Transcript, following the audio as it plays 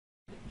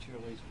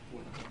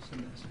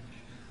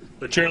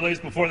The Chair lays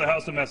before the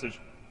House a message.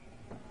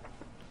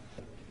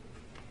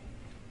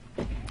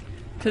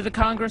 To the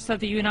Congress of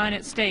the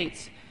United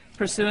States,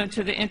 pursuant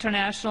to the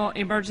International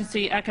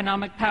Emergency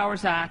Economic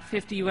Powers Act,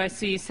 50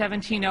 U.S.C.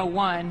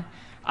 1701,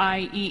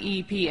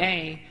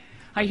 IEEPA,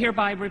 I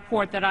hereby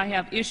report that I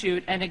have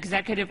issued an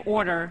executive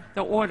order,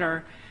 the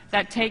order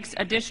that takes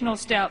additional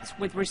steps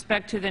with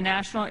respect to the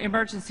national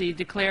emergency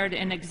declared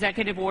in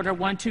Executive Order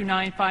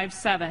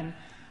 12957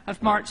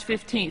 of March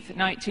 15,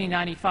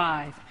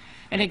 1995.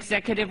 In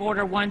Executive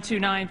Order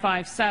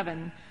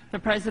 12957, the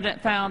President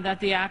found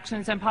that the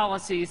actions and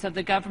policies of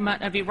the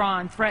government of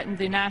Iran threatened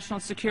the national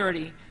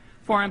security,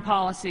 foreign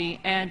policy,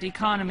 and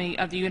economy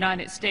of the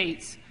United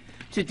States.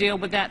 To deal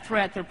with that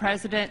threat, the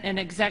President, in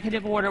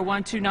Executive Order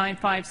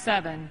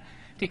 12957,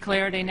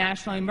 declared a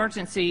national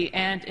emergency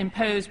and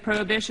imposed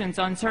prohibitions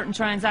on certain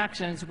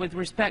transactions with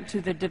respect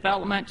to the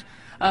development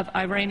of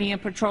Iranian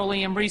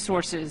petroleum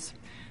resources.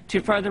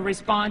 To further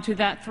respond to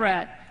that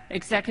threat,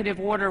 Executive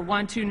Order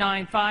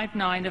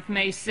 12959 of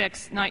May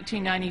 6,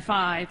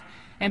 1995,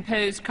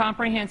 imposed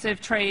comprehensive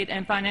trade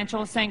and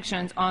financial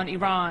sanctions on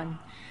Iran.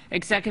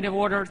 Executive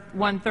Order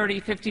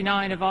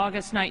 13059 of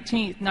August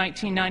 19,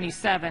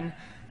 1997,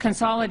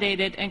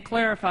 consolidated and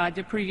clarified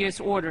the previous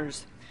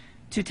orders.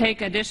 To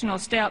take additional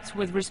steps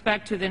with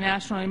respect to the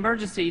national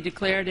emergency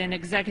declared in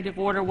Executive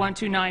Order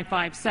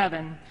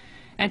 12957,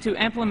 and to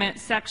implement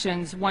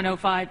Sections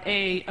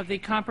 105A of the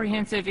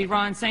Comprehensive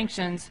Iran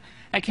Sanctions,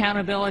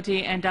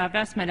 Accountability and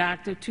Divestment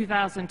Act of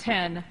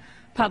 2010,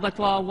 Public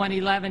Law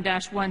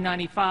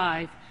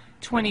 111-195,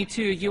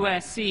 22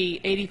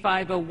 U.S.C.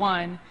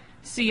 8501,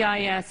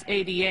 CIS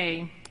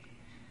ADA,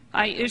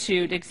 I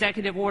issued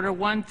Executive Order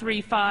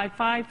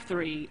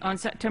 13553 on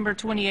September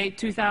 28,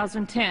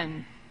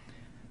 2010,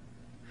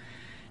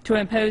 to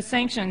impose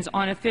sanctions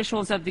on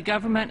officials of the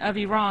government of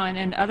Iran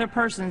and other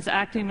persons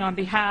acting on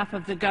behalf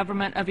of the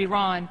government of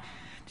Iran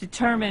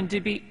determined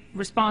to be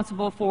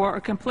responsible for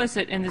or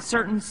complicit in the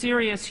certain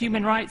serious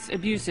human rights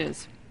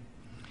abuses.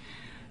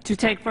 To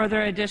take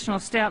further additional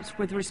steps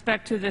with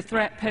respect to the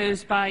threat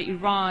posed by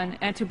Iran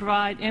and to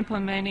provide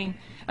implementing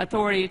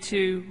authority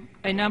to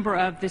a number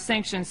of the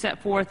sanctions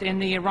set forth in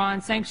the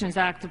Iran Sanctions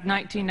Act of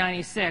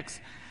 1996,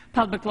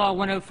 Public Law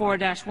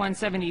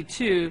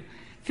 104-172,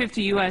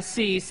 50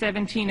 U.S.C.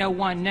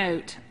 1701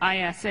 Note,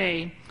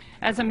 ISA,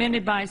 as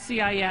amended by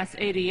CIS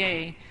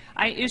ADA,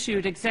 I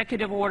issued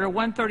Executive Order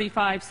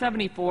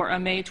 13574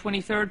 on May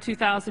 23,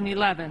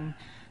 2011,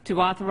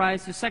 to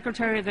authorize the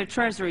Secretary of the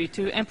Treasury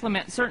to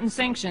implement certain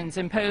sanctions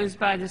imposed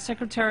by the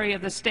Secretary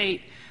of the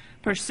State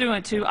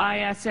pursuant to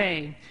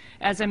ISA,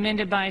 as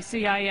amended by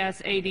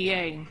CIS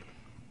ADA.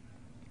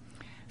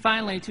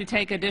 Finally, to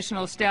take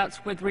additional steps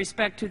with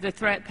respect to the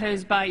threat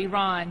posed by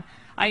Iran,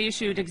 I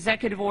issued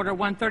Executive Order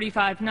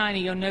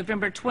 13590 on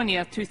November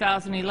 20,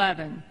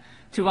 2011,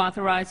 to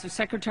authorize the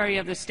Secretary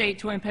of the State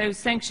to impose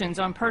sanctions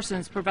on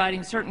persons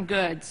providing certain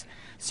goods,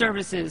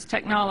 services,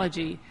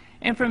 technology,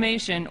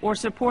 information, or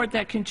support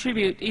that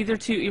contribute either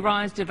to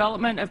Iran's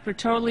development of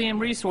petroleum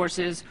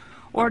resources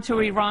or to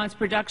Iran's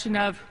production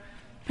of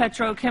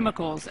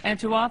petrochemicals, and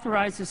to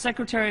authorize the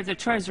Secretary of the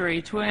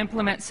Treasury to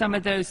implement some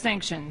of those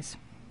sanctions.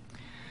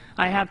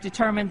 I have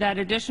determined that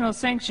additional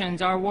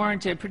sanctions are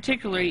warranted,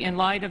 particularly in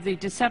light of the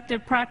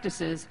deceptive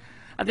practices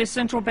of the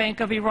Central Bank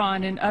of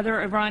Iran and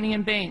other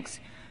Iranian banks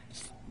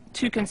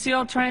to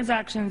conceal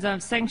transactions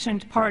of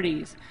sanctioned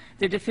parties,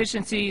 the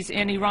deficiencies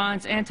in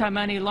Iran's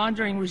anti-money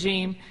laundering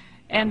regime,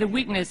 and the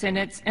weakness in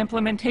its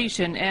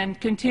implementation,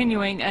 and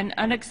continuing an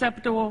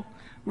unacceptable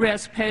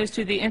risk posed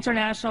to the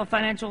international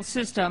financial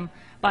system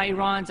by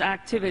Iran's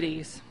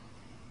activities.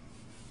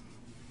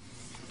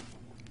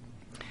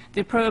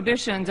 The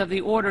prohibitions of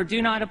the order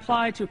do not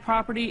apply to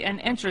property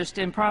and interest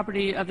in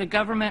property of the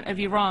government of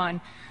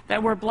Iran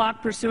that were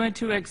blocked pursuant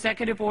to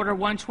Executive Order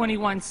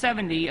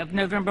 12170 of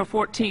November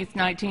 14,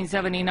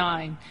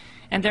 1979,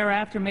 and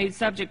thereafter made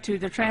subject to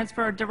the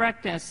transfer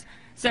directness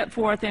set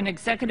forth in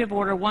Executive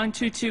Order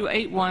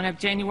 12281 of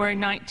January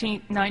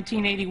 19,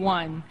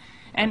 1981,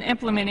 and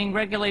implementing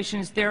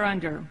regulations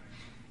thereunder.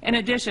 In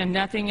addition,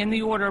 nothing in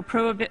the order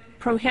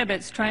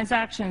prohibits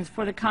transactions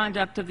for the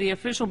conduct of the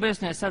official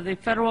business of the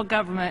federal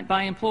government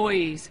by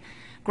employees,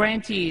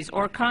 grantees,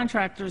 or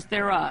contractors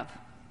thereof.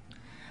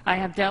 I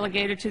have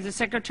delegated to the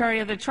Secretary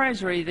of the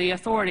Treasury the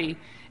authority,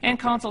 in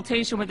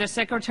consultation with the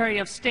Secretary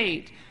of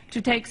State,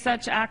 to take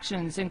such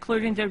actions,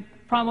 including the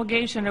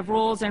promulgation of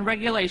rules and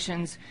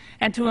regulations,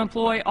 and to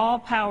employ all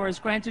powers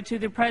granted to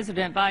the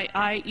President by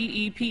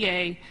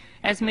IEEPA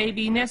as may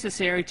be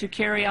necessary to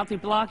carry out the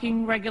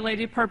blocking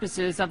regulated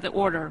purposes of the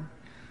order.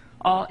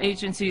 All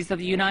agencies of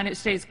the United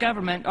States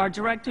government are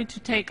directed to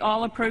take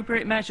all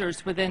appropriate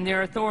measures within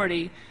their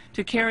authority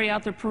to carry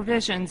out the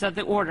provisions of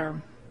the order.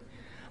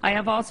 I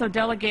have also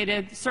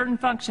delegated certain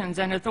functions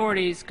and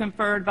authorities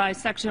conferred by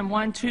Section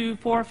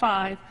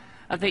 1245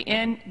 of the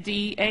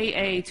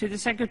NDAA to the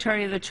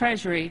Secretary of the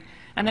Treasury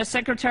and the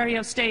Secretary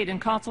of State in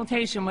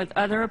consultation with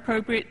other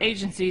appropriate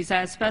agencies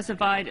as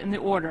specified in the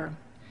order.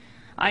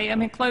 I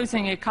am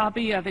enclosing a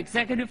copy of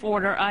executive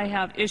order I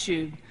have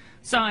issued,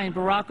 signed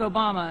Barack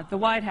Obama, the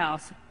White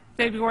House,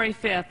 February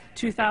 5th,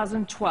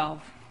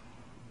 2012.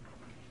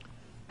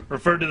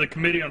 Referred to the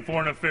Committee on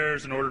Foreign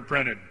Affairs and ordered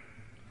printed.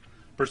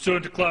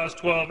 Pursuant to Clause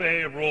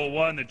 12A of Rule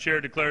 1, the Chair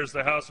declares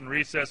the House in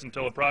recess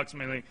until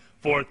approximately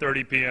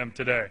 4:30 p.m.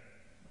 today.